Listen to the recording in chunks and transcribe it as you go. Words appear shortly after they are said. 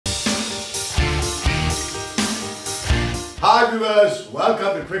Hi viewers,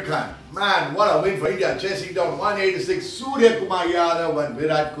 welcome to Srikkanth. Man, what a win for India, chasing down 186. Kumar and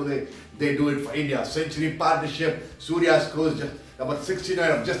Virat Kohli, they do it for India. Century partnership. Surya scores just about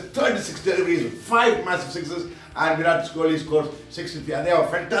 69 of just 36 deliveries with 5 massive sixes, and Virat Kohli scores 63. And they have a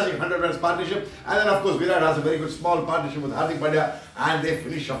fantastic 100 runs partnership. And then of course Virat has a very good small partnership with Hardik Pandya, and they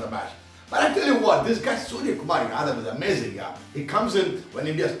finish off the match. But I tell you what, this guy Kumar is amazing. Yeah. He comes in when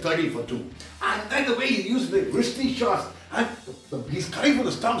India's 30 for 2. And then the way he uses the wristy shots, and he's cutting for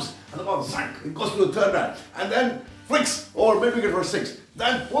the stumps, and the ball zank, it goes to the third man, and then flicks, or maybe get for 6.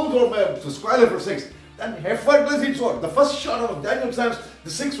 Then pulls over to square for 6. Then effortlessly hits one. The first shot of Daniel Sam's, the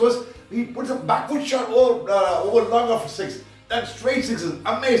 6 was, he puts a backward shot over longer for 6. Then straight 6s,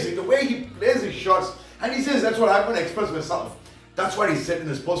 amazing. The way he plays his shots, and he says that's what I'm going to express myself. That's what he said in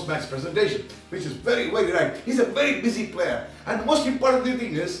his post-match presentation, which is very, very right. He's a very busy player. And the most important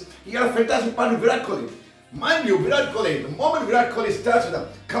thing is, he had a fantastic partner with Virat Kohli. Mind you, Virat Kohli, the moment Virat Kohli starts with a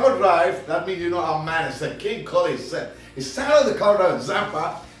cover drive, that means, you know, our man is set, King Kohli is set. He started the cover drive with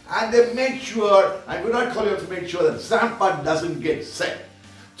Zampa, and they made sure, and Virat Kohli also made sure that Zampa doesn't get set.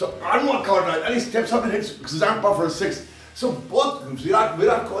 So, one more cover drive, and he steps up and hits Zampa for a 6. So, both Virat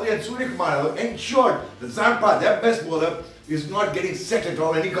Kohli and Suryakumar ensured that Zampa, their best bowler, is not getting set at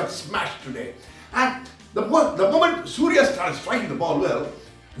all, and he got smashed today. And the moment Surya started striking the ball well,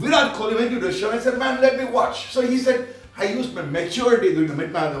 Virat Kohli went to the show and said, man, let me watch. So he said, I used my maturity during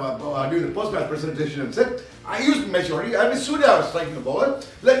the post-match presentation, and said, I used maturity. I mean, Surya was striking the ball.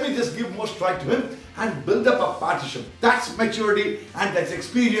 Let me just give more strike to him and build up a partnership. That's maturity and that's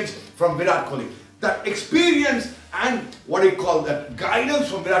experience from Virat Kohli. That experience and what do you call that guidance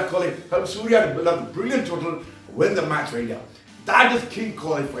from Virat Kohli helped Surya to build up a brilliant total, win the match for India. That is King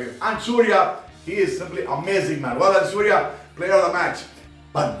Kohli for you. And Surya, he is simply amazing, man. Well done, Surya, player of the match.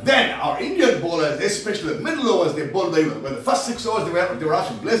 But then our Indian bowlers, especially the middle overs, they bowled very well. Well, the first 6 overs, they were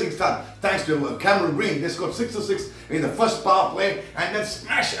actually blazing start. Thanks to Cameron Green, they scored 6 to 6 in the first power play, and then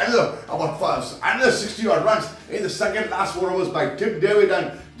smashed another 60-odd runs in the second last 4 overs by Tim David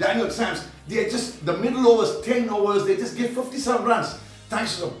and Daniel Sams. They just, the middle overs, 10 overs, they just gave 57 runs.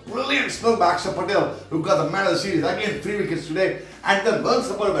 Thanks to the brilliant spell by Akshar Patel, who got the man of the series, again 3 wickets today, and then well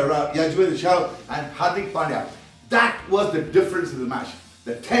supported by Yajwendra Chahal and Hardik Pandya. That was the difference in the match.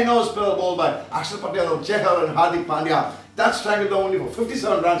 The 10-over spell ball by Akshar Patel, Chahal and Hardik Pandya, that strangled them only for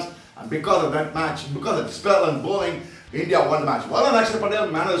 57 runs, and because of that match, because of the spell and bowling, India won the match. Well done Akshar Patel,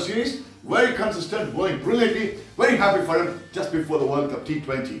 man of the series, very consistent, bowling brilliantly, very happy for him just before the World Cup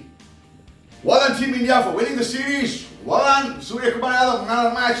T20. Well done Team India for winning the series. Well done Suryakumar, man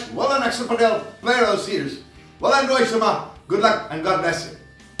of the match. Well done Akshar Patel, player of the series. Well done Rohit Sharma. Good luck and God bless you.